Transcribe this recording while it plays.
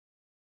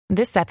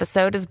This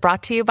episode is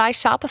brought to you by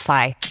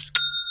Shopify.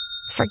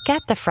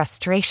 Forget the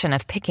frustration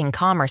of picking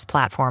commerce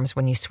platforms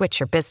when you switch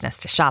your business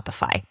to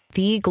Shopify,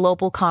 the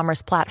global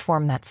commerce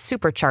platform that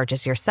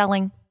supercharges your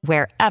selling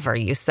wherever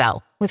you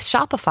sell. With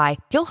Shopify,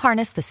 you'll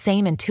harness the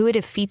same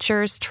intuitive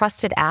features,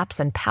 trusted apps,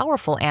 and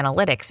powerful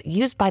analytics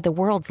used by the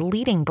world's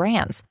leading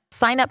brands.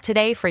 Sign up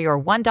today for your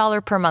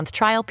 $1 per month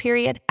trial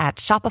period at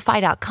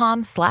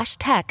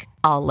shopify.com/tech,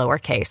 all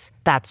lowercase.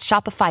 That's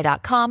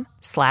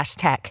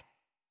shopify.com/tech.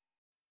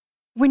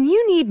 When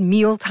you need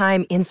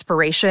mealtime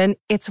inspiration,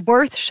 it's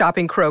worth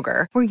shopping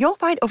Kroger, where you'll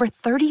find over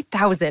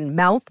 30,000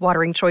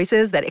 mouth-watering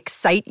choices that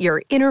excite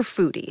your inner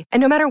foodie. And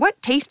no matter what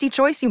tasty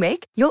choice you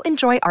make, you'll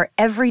enjoy our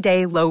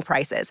everyday low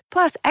prices,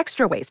 plus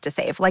extra ways to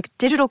save, like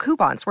digital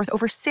coupons worth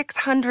over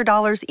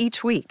 $600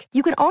 each week.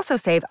 You can also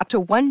save up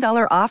to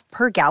 $1 off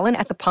per gallon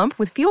at the pump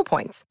with fuel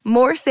points.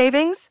 More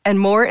savings and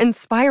more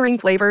inspiring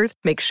flavors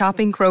make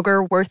shopping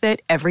Kroger worth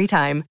it every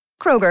time.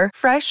 Kroger,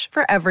 fresh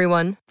for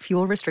everyone.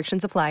 Fuel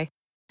restrictions apply.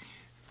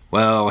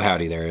 Well,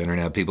 howdy there,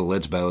 Internet people.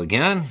 It's Bo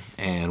again,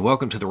 and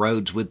welcome to The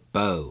Roads with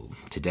Bo.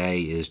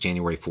 Today is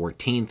January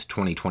 14th,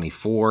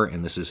 2024,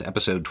 and this is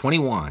episode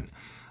 21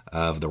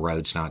 of The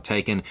Roads Not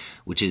Taken,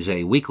 which is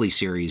a weekly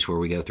series where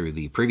we go through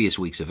the previous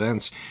week's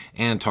events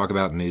and talk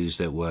about news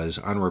that was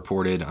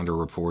unreported,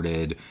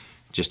 underreported,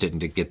 just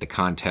didn't get the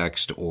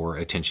context or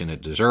attention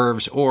it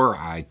deserves, or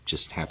I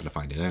just happen to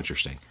find it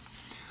interesting.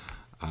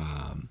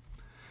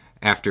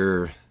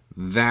 After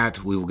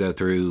that, we will go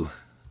through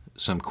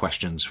some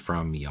questions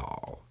from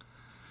y'all.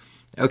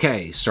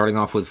 Okay, starting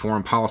off with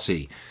foreign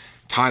policy.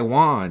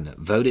 Taiwan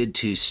voted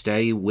to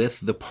stay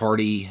with the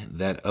party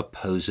that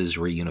opposes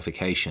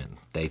reunification.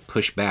 They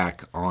push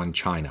back on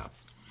China.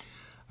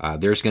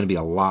 There's going to be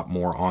a lot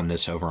more on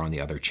this over on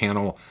the other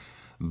channel.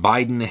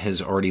 Biden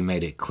has already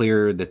made it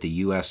clear that the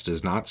U.S.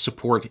 does not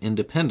support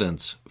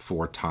independence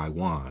for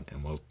Taiwan,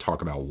 and we'll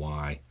talk about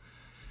why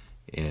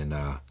in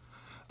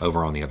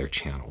over on the other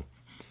channel.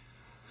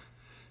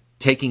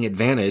 Taking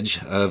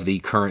advantage of the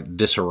current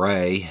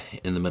disarray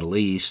in the Middle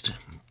East,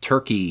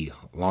 Turkey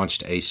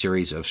launched a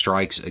series of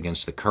strikes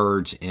against the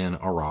Kurds in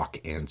Iraq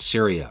and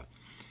Syria.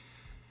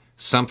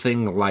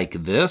 Something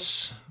like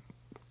this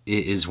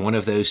is one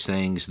of those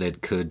things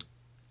that could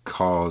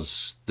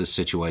cause the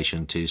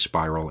situation to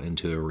spiral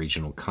into a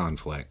regional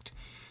conflict,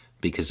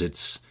 because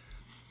it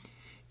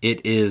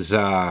is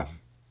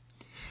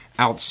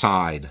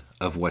outside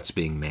of what's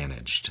being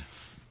managed.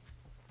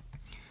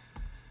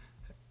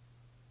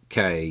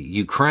 Okay,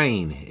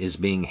 Ukraine is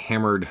being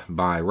hammered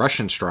by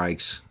Russian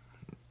strikes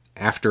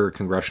after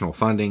congressional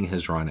funding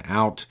has run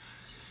out,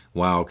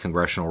 while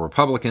congressional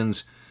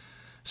Republicans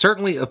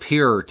certainly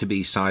appear to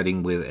be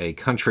siding with a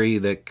country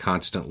that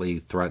constantly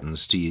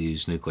threatens to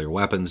use nuclear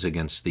weapons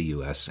against the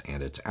U.S.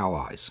 and its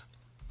allies.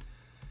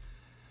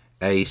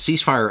 A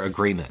ceasefire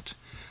agreement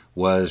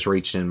was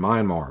reached in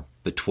Myanmar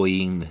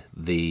between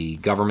the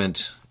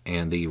government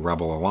and the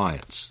rebel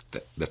alliance.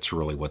 That's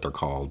really what they're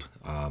called,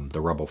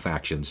 the rebel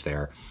factions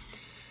there.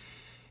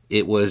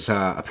 It was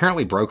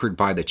apparently brokered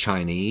by the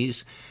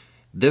Chinese.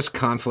 This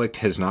conflict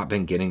has not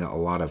been getting a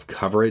lot of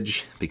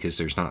coverage because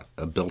there's not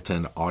a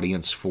built-in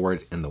audience for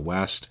it in the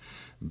West,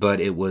 but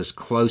it was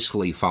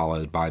closely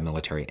followed by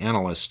military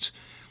analysts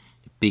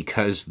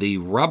because the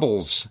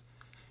rebels,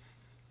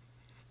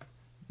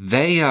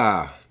 they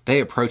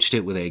approached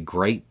it with a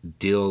great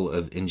deal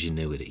of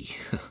ingenuity.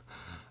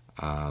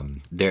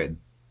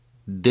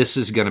 This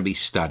is going to be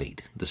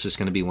studied. This is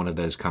going to be one of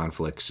those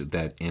conflicts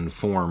that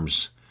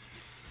informs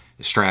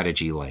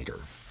strategy later.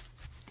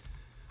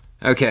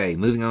 Okay,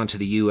 moving on to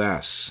the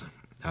U.S.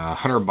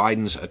 Hunter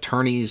Biden's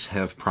attorneys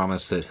have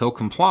promised that he'll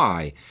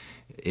comply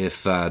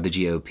if the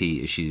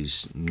GOP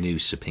issues new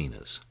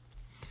subpoenas.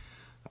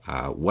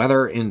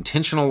 Whether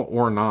intentional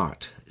or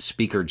not,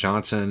 Speaker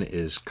Johnson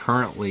is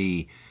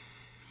currently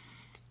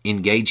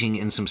engaging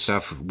in some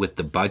stuff with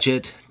the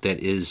budget that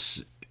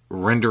is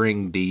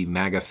rendering the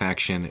MAGA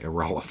faction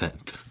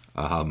irrelevant.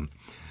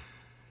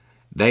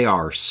 They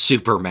are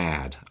super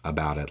mad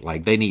about it.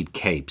 Like, they need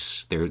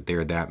capes. They're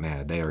that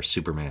mad. They are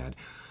super mad.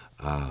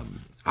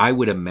 I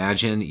would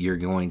imagine you're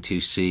going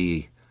to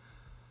see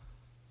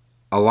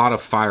a lot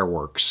of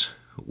fireworks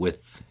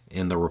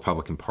in the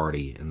Republican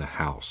Party in the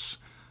House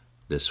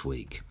this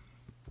week.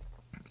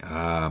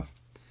 The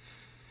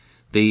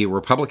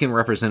Republican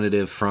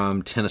representative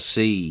from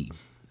Tennessee,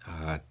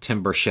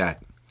 Tim Burchett,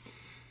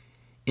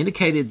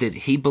 indicated that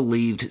he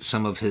believed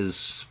some of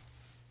his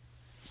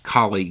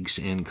colleagues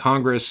in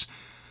Congress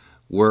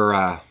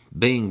were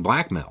being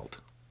blackmailed,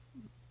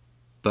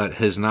 but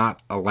has not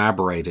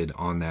elaborated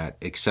on that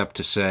except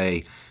to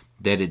say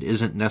that it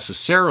isn't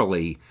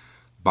necessarily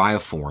by a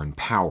foreign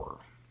power.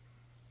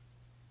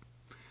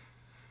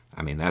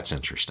 I mean, that's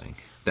interesting.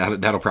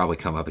 That'll probably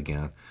come up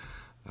again.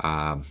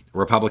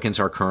 Republicans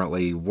are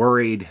currently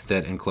worried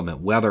that inclement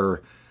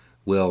weather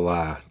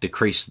will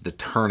decrease the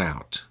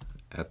turnout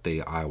at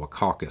the Iowa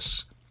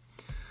caucus.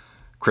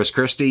 Chris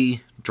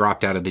Christie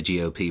dropped out of the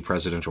GOP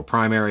presidential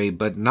primary,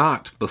 but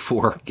not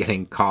before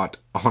getting caught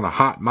on a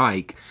hot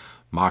mic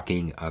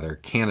mocking other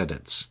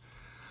candidates.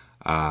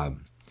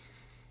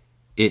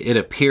 It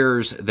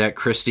appears that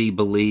Christie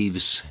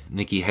believes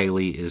Nikki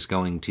Haley is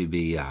going to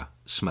be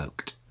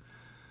smoked.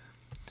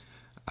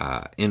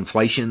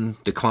 Inflation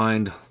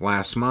declined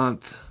last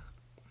month.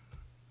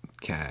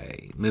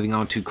 Okay, moving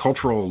on to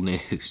cultural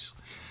news.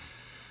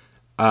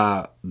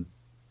 Bill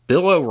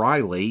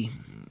O'Reilly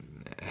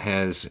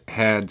has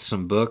had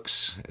some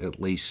books, at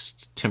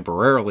least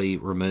temporarily,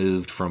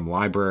 removed from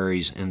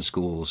libraries and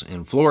schools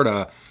in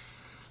Florida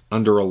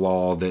under a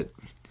law that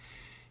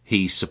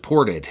he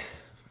supported.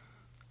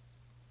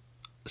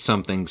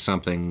 Something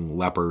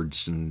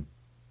leopards and,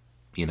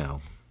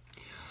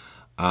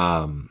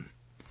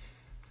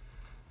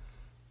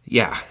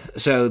 yeah,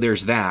 so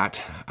there's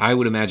that. I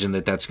would imagine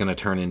that that's going to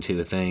turn into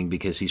a thing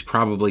because he's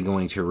probably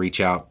going to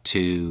reach out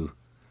to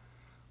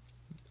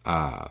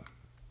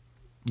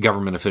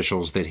government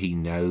officials that he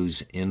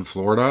knows in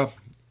Florida,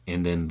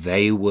 and then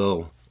they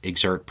will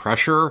exert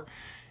pressure,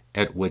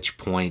 at which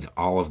point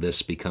all of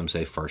this becomes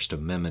a First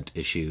Amendment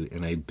issue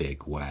in a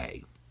big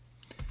way.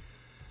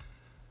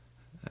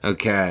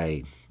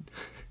 Okay.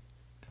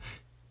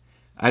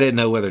 I didn't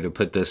know whether to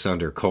put this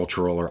under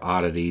cultural or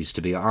oddities,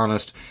 to be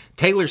honest.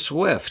 Taylor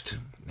Swift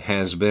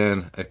has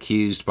been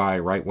accused by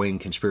right-wing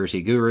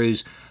conspiracy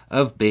gurus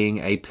of being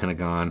a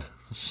Pentagon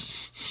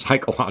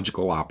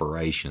psychological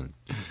operation.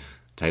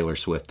 Taylor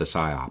Swift, the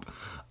PSYOP.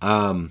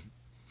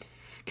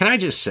 Can I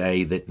just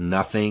say that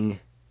nothing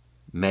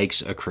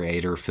makes a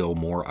creator feel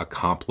more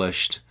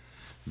accomplished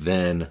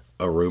than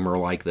a rumor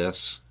like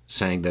this,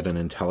 saying that an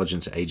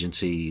intelligence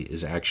agency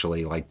is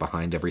actually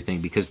behind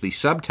everything? Because the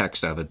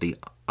subtext of it, the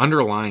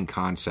underlying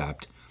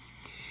concept,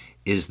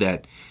 is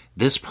that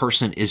this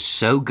person is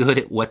so good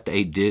at what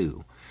they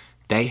do,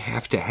 they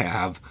have to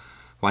have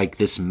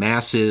this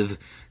massive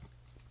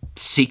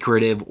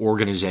secretive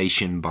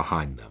organization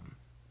behind them.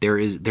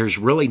 There's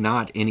really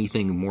not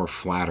anything more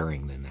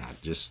flattering than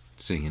that, just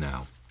so you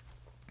know.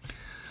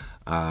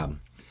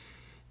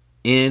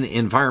 In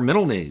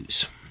environmental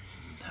news,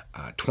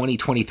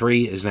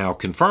 2023 is now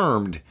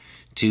confirmed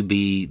to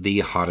be the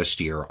hottest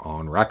year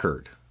on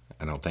record.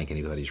 I don't think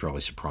anybody's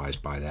really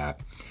surprised by that.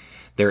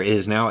 There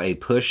is now a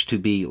push to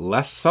be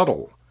less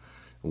subtle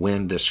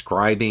when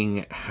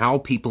describing how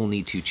people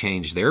need to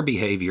change their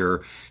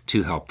behavior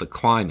to help the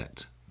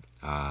climate.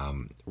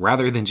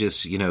 Rather than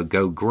just,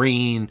 go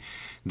green,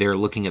 they're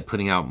looking at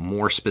putting out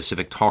more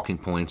specific talking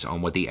points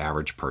on what the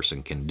average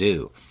person can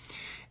do.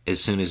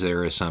 As soon as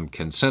there is some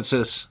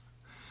consensus,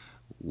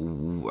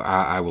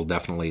 I will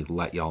definitely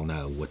let y'all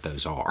know what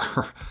those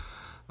are.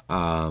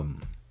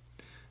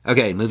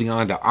 Okay, moving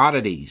on to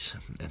oddities.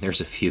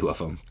 There's a few of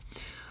them.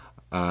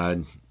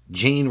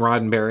 Gene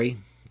Roddenberry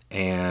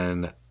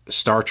and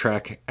Star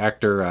Trek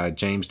actor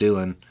James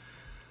Doohan,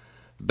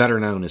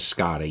 better known as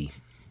Scotty,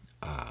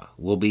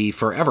 will be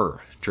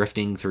forever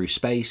drifting through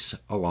space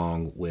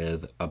along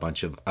with a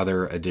bunch of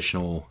other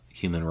additional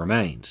human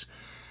remains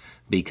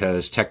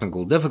because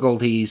technical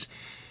difficulties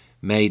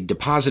made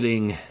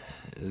depositing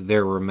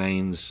their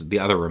remains, the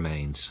other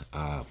remains,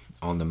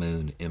 on the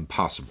moon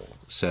impossible.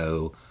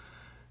 So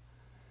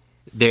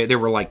there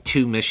were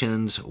two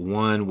missions.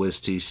 One was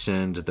to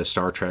send the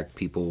Star Trek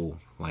people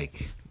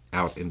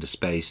out into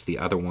space. The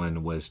other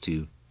one was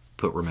to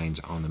put remains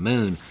on the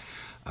moon.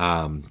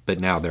 But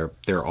now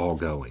they're all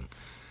going.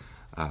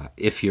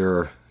 If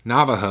you're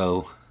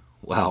Navajo,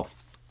 well,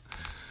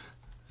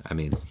 I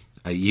mean,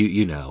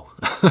 you know.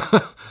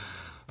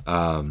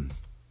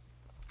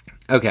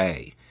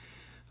 Okay.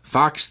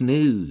 Fox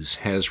News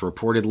has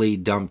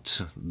reportedly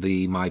dumped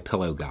the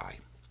MyPillow guy.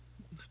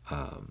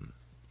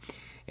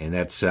 And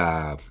that's,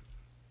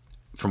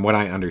 from what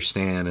I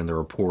understand in the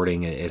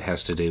reporting, it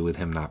has to do with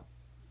him not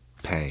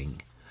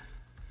paying.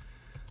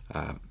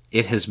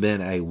 It has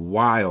been a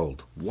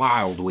wild,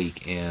 wild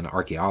week in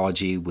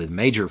archaeology with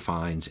major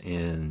finds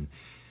in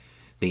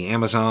the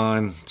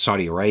Amazon,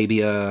 Saudi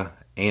Arabia,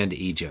 and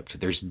Egypt.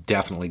 There's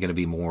definitely going to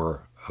be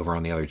more over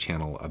on the other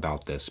channel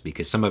about this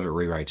because some of it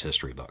rewrites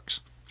history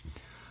books.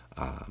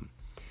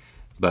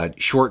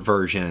 But short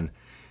version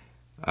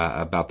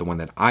about the one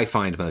that I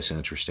find most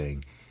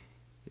interesting,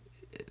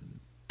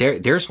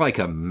 there's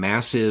a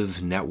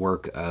massive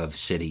network of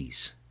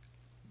cities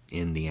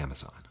in the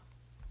Amazon.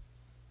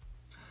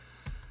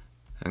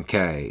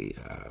 Okay,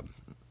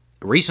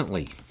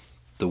 recently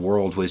the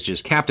world was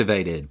just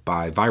captivated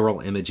by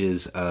viral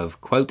images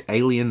of, quote,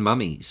 alien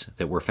mummies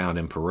that were found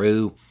in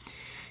Peru,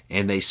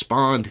 and they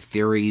spawned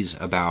theories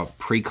about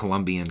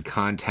pre-Columbian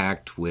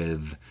contact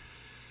with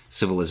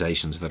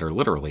civilizations that are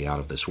literally out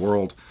of this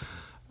world.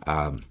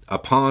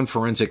 Upon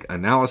forensic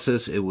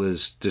analysis, it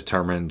was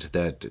determined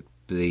that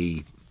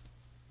the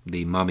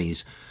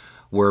mummies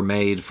were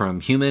made from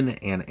human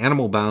and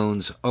animal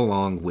bones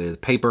along with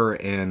paper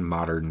and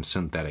modern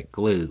synthetic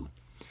glue.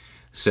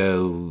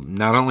 So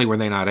not only were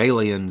they not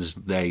aliens,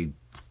 they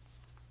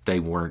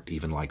weren't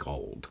even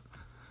old.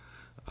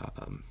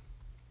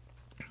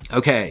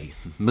 Okay,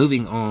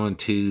 moving on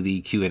to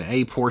the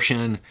Q&A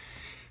portion.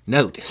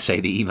 Note, say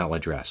the email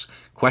address.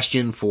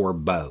 Question for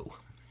Bo.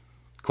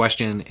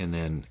 Question and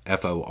then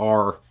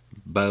FOR,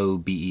 Beau,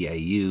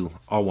 B-E-A-U,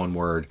 all one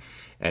word,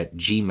 at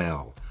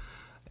Gmail.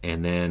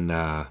 And then,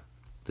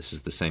 this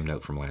is the same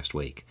note from last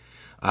week.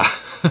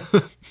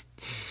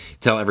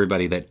 Tell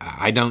everybody that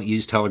I don't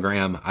use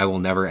Telegram. I will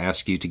never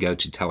ask you to go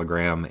to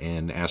Telegram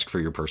and ask for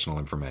your personal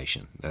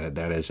information.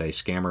 That is a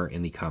scammer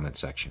in the comment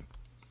section.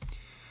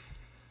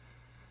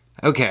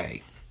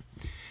 Okay.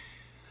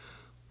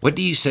 What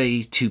do you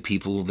say to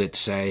people that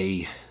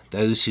say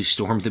those who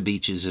stormed the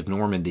beaches of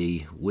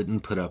Normandy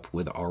wouldn't put up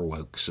with our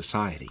woke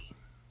society?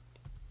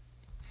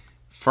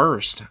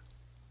 First,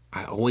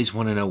 I always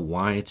want to know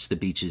why it's the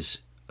beaches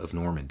of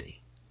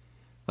Normandy.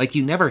 Like,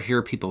 you never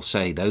hear people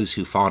say those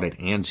who fought at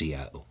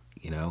Anzio,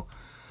 you know.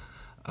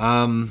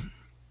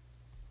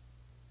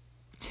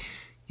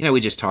 We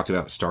just talked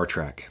about Star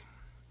Trek.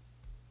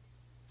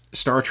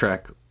 Star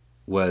Trek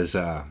was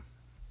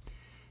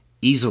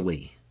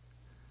easily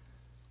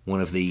one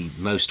of the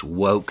most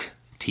woke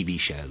TV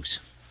shows,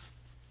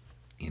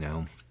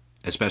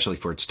 especially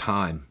for its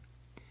time.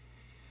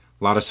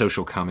 A lot of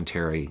social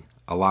commentary,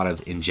 a lot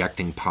of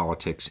injecting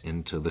politics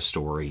into the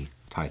story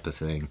type of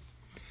thing.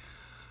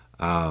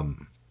 A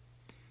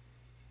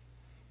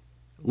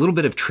little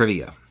bit of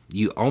trivia.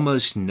 You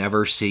almost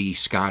never see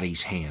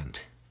Scotty's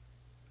hand.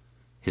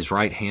 His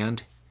right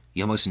hand,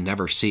 you almost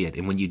never see it.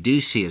 And when you do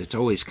see it, it's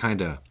always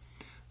kind of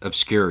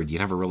obscured. You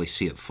never really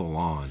see it full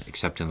on,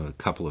 except in a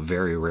couple of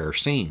very rare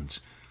scenes.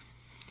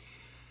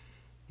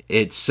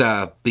 It's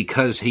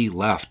because he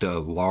left a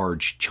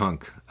large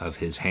chunk of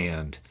his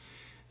hand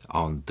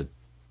on the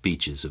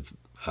beaches of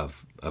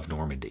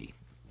Normandy.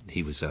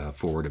 He was a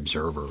forward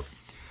observer.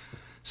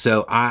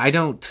 So I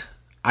don't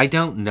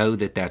know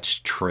that that's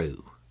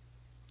true.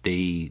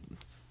 The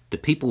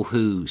people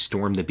who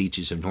stormed the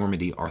beaches of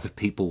Normandy are the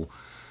people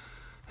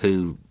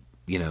who,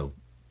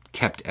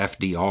 kept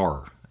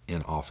FDR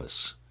in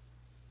office.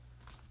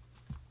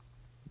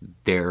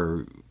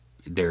 They're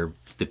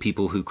the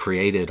people who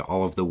created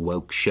all of the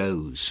woke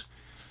shows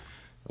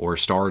or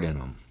starred in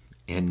them.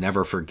 And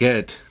never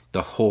forget,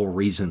 the whole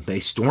reason they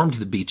stormed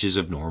the beaches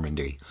of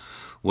Normandy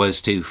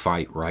was to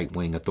fight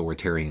right-wing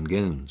authoritarian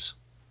goons.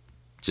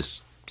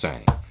 Just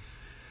saying.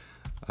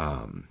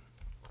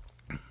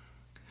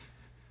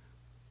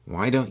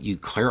 Why don't you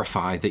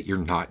clarify that you're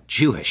not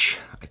Jewish?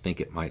 I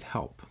think it might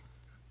help.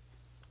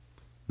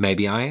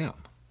 Maybe I am.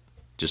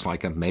 Just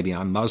like maybe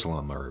I'm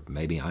Muslim, or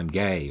maybe I'm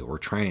gay or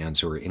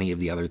trans, or any of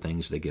the other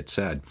things that get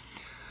said.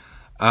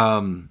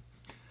 I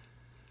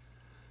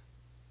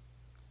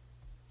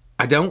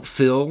don't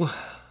feel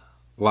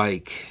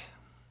like...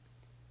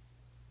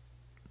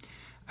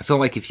 I feel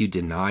like if you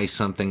deny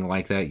something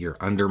like that, you're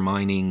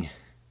undermining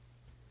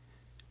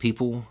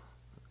people,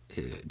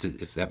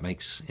 if that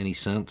makes any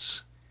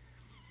sense.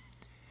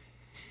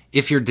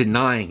 If you're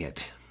denying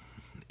it,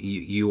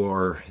 you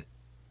are,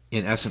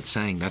 in essence,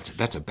 saying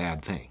that's a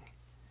bad thing.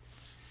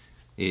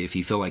 If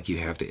you feel like you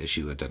have to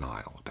issue a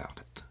denial about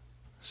it.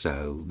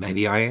 So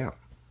maybe I am.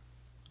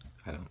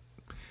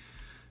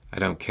 I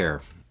don't care.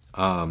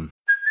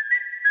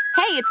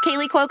 Hey, it's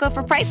Kaylee Cuoco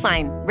for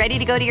Priceline. Ready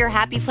to go to your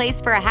happy place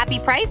for a happy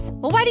price?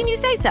 Well, why didn't you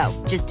say so?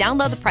 Just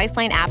download the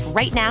Priceline app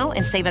right now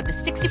and save up to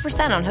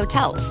 60% on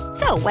hotels.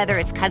 So whether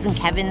it's Cousin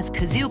Kevin's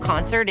Kazoo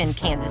Concert in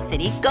Kansas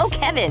City, go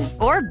Kevin,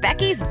 or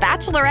Becky's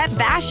Bachelorette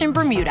Bash in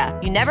Bermuda,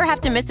 you never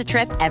have to miss a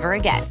trip ever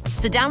again.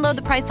 So download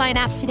the Priceline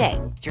app today.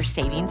 Your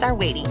savings are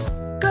waiting.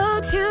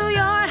 Go to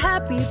your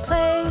happy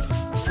place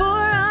for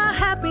a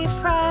happy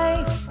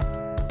price.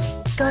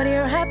 Go to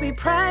your happy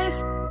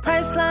price,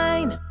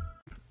 Priceline.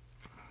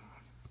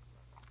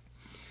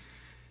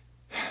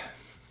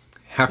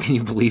 How can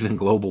you believe in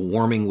global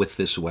warming with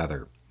this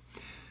weather?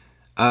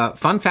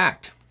 Fun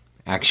fact,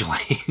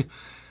 actually.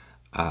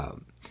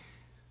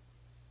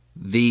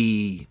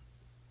 The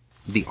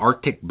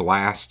Arctic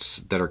blasts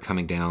that are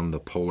coming down, the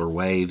polar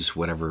waves,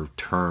 whatever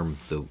term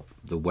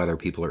the weather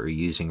people are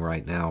using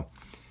right now,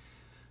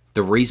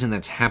 the reason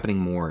that's happening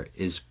more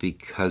is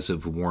because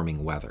of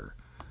warming weather.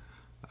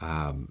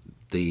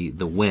 The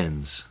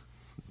winds,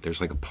 there's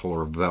like a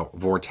polar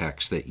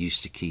vortex that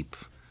used to keep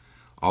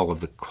all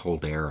of the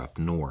cold air up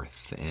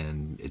north,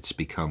 and it's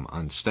become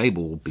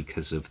unstable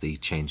because of the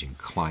changing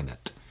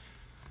climate.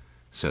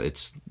 So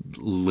it's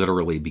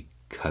literally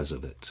because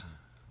of it.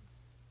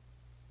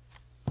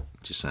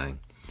 Just saying.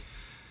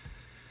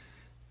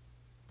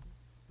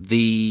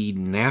 The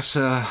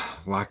NASA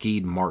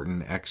Lockheed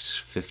Martin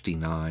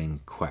X-59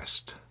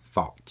 Quest.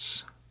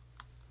 Thoughts?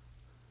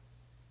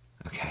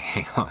 Okay,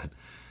 hang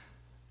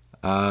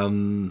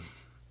on.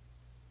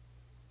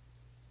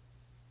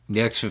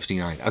 The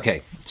X-59.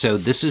 Okay, so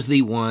this is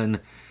the one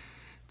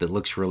that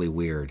looks really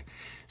weird.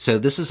 So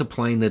this is a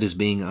plane that is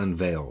being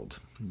unveiled.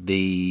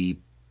 The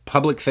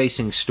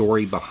public-facing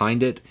story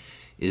behind it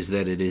is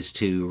that it is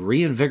to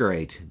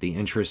reinvigorate the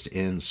interest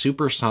in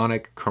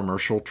supersonic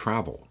commercial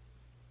travel.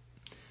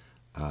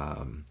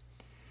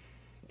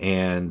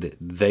 And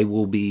they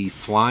will be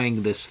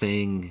flying this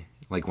thing,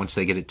 like once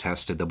they get it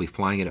tested, they'll be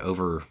flying it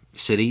over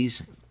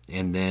cities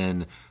and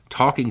then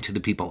talking to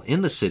the people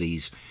in the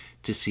cities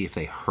to see if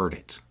they heard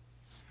it.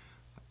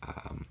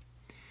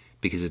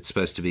 because it's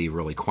supposed to be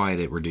really quiet.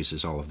 It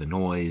reduces all of the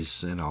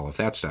noise and all of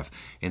that stuff.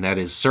 And that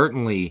is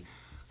certainly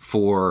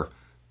for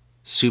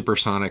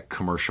supersonic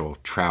commercial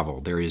travel.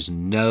 There is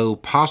no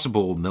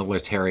possible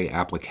military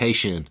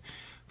application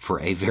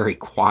for a very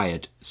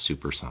quiet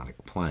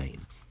supersonic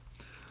plane.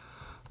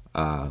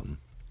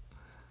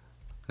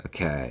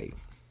 Okay,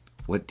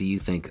 what do you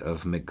think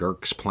of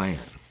McGurk's plan?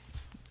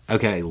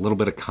 Okay, a little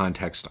bit of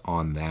context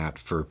on that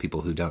for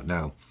people who don't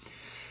know.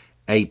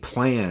 A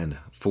plan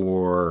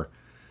for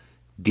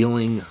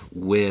dealing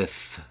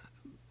with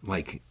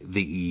like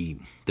the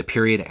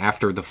period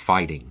after the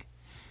fighting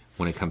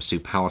when it comes to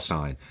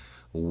Palestine,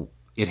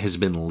 it has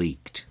been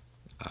leaked.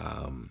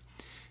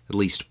 At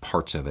least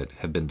parts of it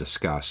have been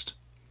discussed.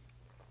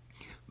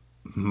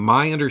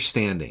 My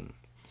understanding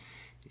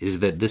is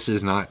that this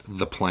is not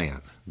the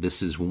plan.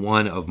 This is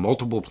one of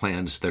multiple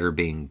plans that are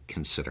being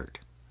considered.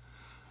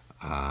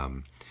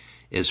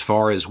 As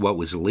far as what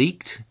was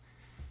leaked,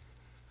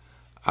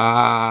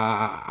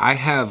 I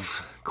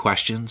have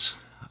questions.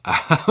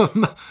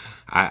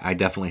 I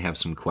definitely have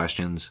some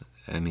questions.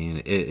 I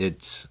mean,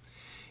 it's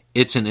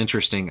an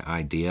interesting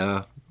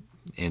idea,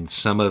 and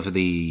some of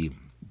the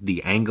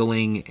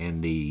angling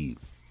and the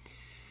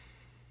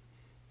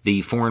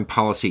foreign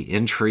policy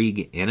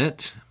intrigue in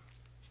it,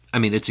 I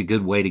mean, it's a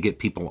good way to get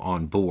people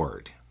on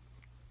board.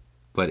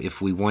 But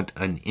if we want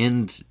an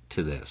end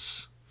to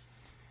this,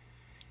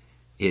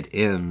 it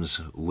ends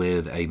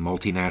with a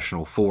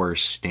multinational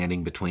force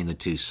standing between the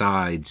two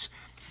sides,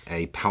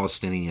 a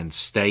Palestinian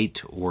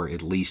state, or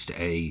at least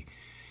a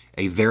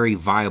very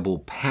viable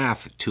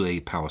path to a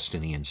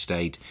Palestinian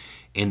state,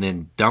 and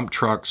then dump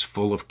trucks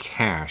full of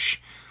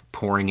cash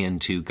pouring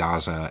into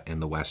Gaza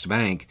and the West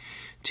Bank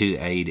to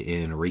aid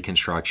in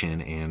reconstruction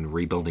and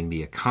rebuilding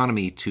the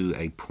economy to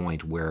a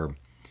point where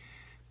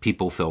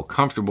people feel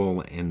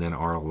comfortable and then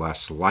are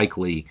less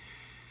likely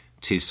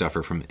to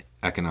suffer from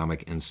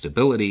economic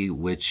instability,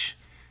 which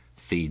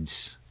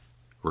feeds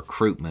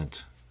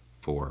recruitment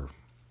for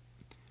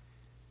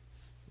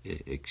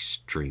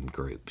extreme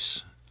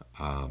groups.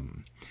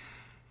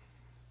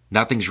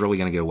 Nothing's really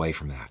going to get away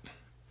from that.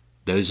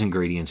 Those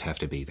ingredients have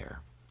to be there.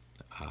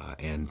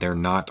 And they're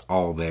not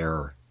all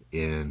there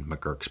in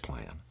McGurk's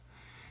plan.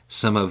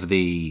 Some of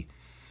the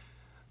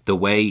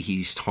way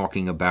he's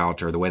talking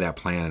about, or the way that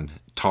plan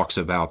talks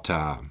about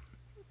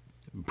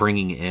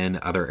bringing in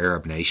other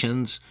Arab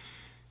nations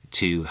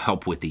to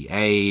help with the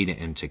aid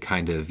and to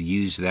kind of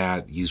use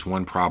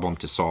one problem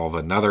to solve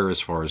another as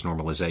far as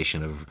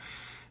normalization of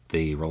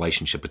the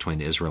relationship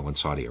between Israel and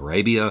Saudi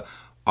Arabia.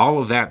 All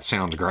of that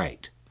sounds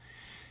great.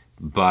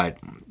 But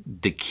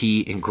the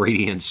key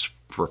ingredients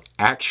for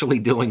actually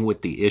dealing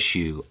with the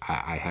issue,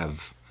 I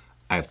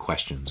have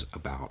questions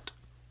about.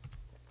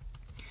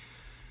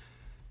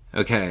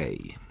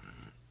 Okay.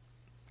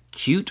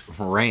 Cute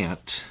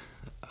rant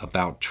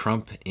about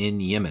Trump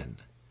in Yemen.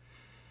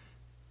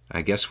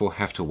 I guess we'll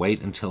have to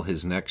wait until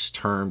his next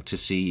term to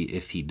see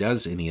if he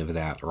does any of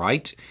that,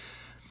 right?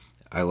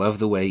 I love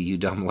the way you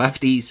dumb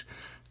lefties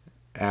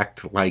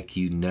act like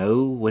you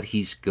know what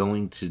he's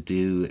going to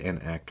do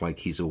and act like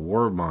he's a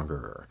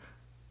warmonger.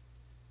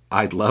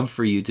 I'd love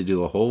for you to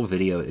do a whole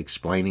video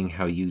explaining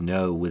how you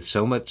know with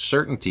so much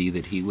certainty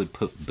that he would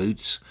put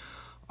boots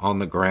on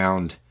the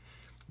ground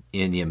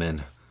in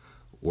Yemen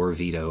or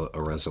veto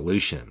a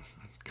resolution.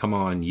 Come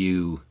on,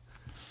 you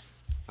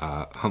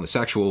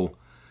homosexual,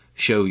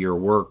 show your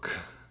work,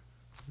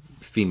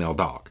 female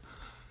dog.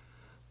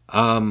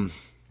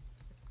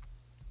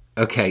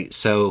 Okay,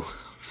 so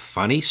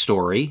funny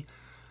story.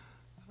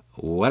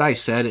 What I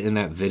said in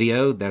that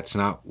video, that's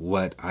not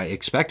what I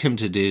expect him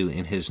to do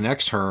in his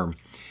next term.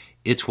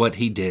 It's what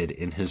he did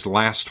in his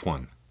last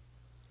one.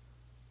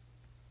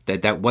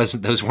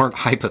 Those weren't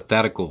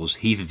hypotheticals.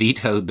 He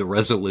vetoed the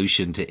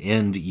resolution to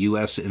end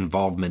U.S.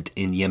 involvement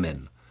in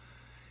Yemen.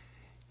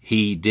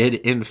 He did,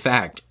 in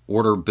fact,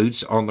 order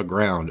boots on the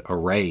ground, a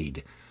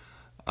raid,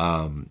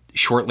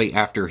 shortly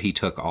after he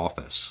took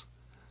office.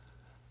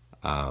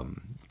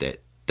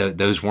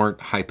 Those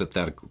weren't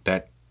hypothetical.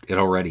 That it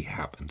already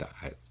happened.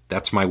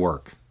 That's my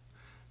work.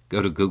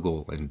 Go to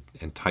Google and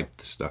type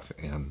the stuff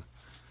in.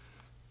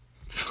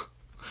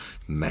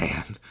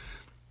 Man.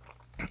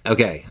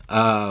 Okay.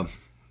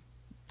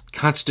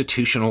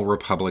 Constitutional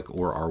republic,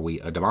 or are we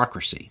a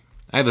democracy?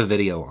 I have a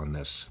video on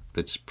this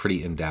that's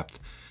pretty in-depth.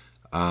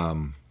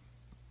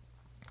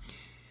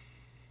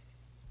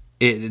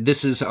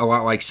 This is a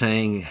lot like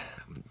saying,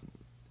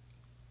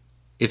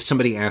 if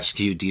somebody asks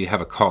you, do you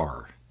have a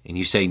car? And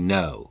you say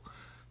no,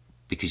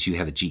 because you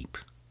have a Jeep.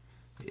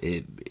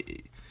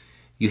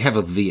 You have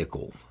a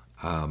vehicle.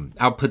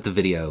 I'll put the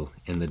video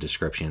in the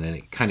description, and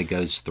it kind of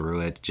goes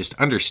through it. Just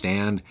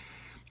understand,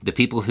 the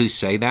people who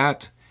say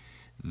that,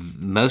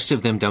 most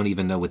of them don't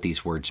even know what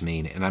these words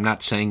mean. And I'm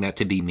not saying that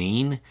to be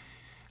mean.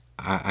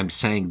 I'm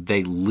saying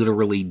they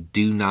literally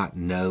do not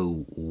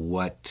know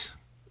what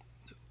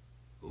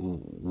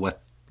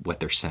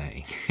they're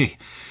saying.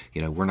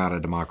 We're not a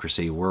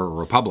democracy, we're a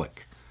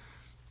republic.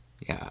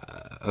 Yeah,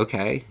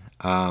 okay.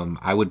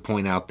 I would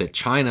point out that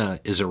China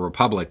is a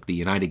republic, the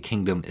United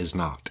Kingdom is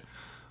not.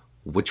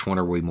 Which one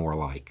are we more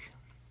like?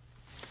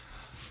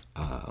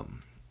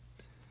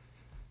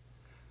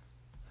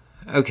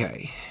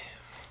 Okay.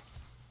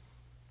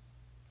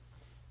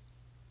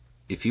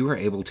 If you were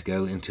able to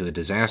go into a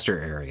disaster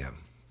area,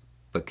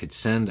 but could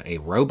send a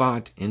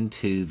robot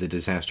into the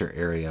disaster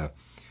area,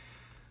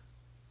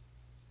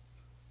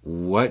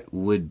 what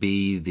would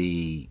be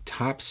the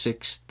top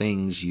 6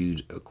 things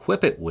you'd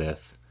equip it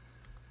with?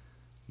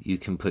 You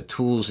can put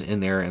tools in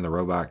there, and the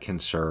robot can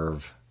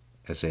serve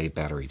as a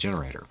battery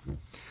generator.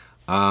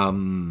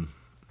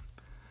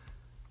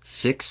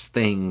 6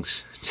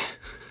 things.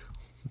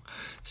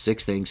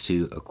 6 things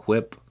to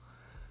equip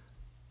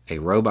a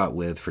robot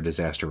with for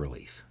disaster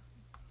relief.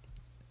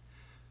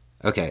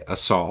 Okay, a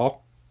saw.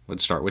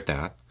 Let's start with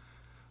that.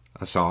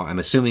 A saw. I'm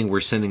assuming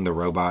we're sending the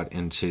robot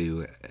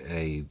into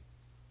an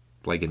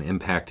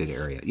impacted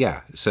area.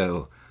 Yeah,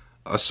 so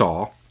a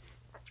saw.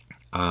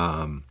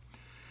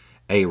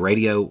 A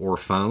radio or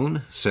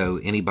phone, so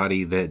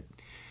anybody that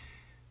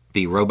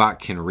the robot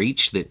can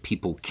reach that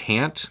people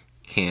can't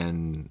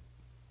can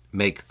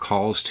make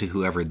calls to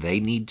whoever they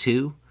need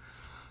to.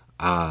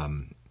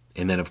 And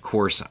then, of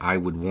course, I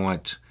would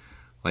want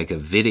like a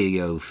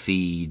video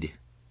feed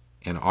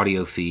and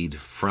audio feed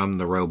from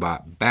the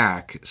robot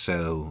back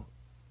so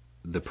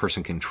the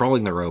person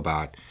controlling the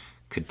robot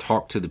could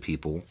talk to the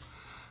people.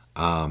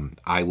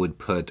 I would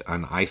put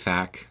an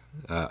IFAK,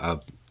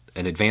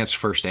 an advanced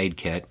first aid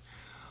kit,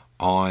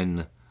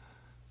 on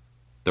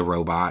the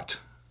robot,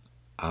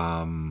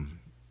 and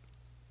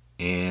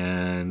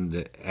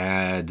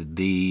add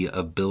the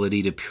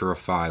ability to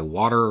purify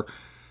water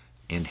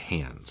and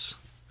hands,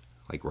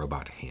 like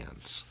robot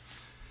hands.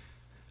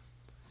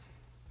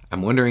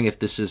 I'm wondering if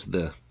this is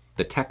the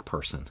tech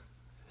person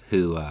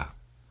who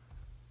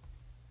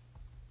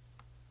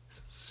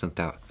sent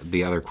out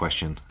the other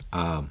question,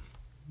 told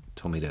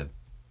me to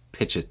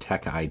pitch a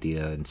tech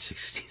idea in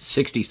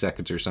 60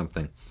 seconds or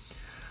something.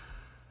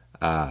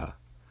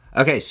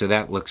 Okay, so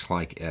that looks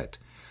like it.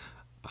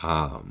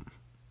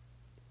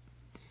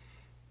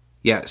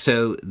 Yeah,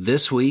 so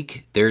this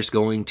week there's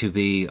going to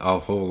be a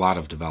whole lot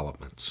of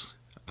developments.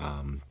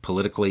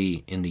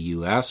 Politically in the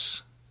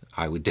U.S.,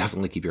 I would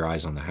definitely keep your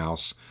eyes on the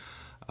House.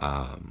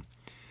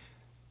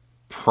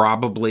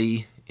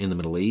 Probably in the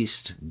Middle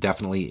East,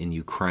 definitely in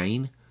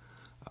Ukraine.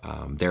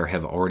 There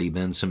have already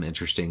been some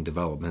interesting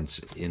developments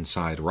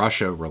inside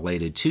Russia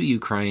related to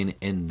Ukraine,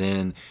 and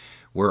then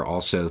we're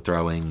also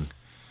throwing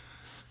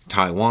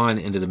Taiwan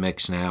into the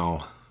mix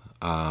now,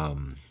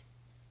 and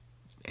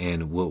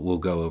we'll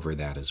go over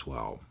that as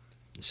well.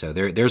 So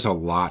there's a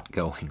lot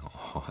going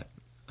on.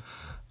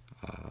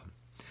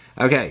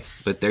 Okay,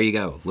 but there you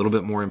go. A little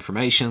bit more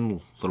information,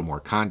 a little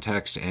more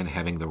context, and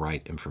having the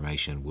right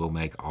information will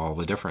make all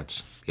the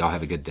difference. Y'all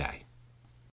have a good day.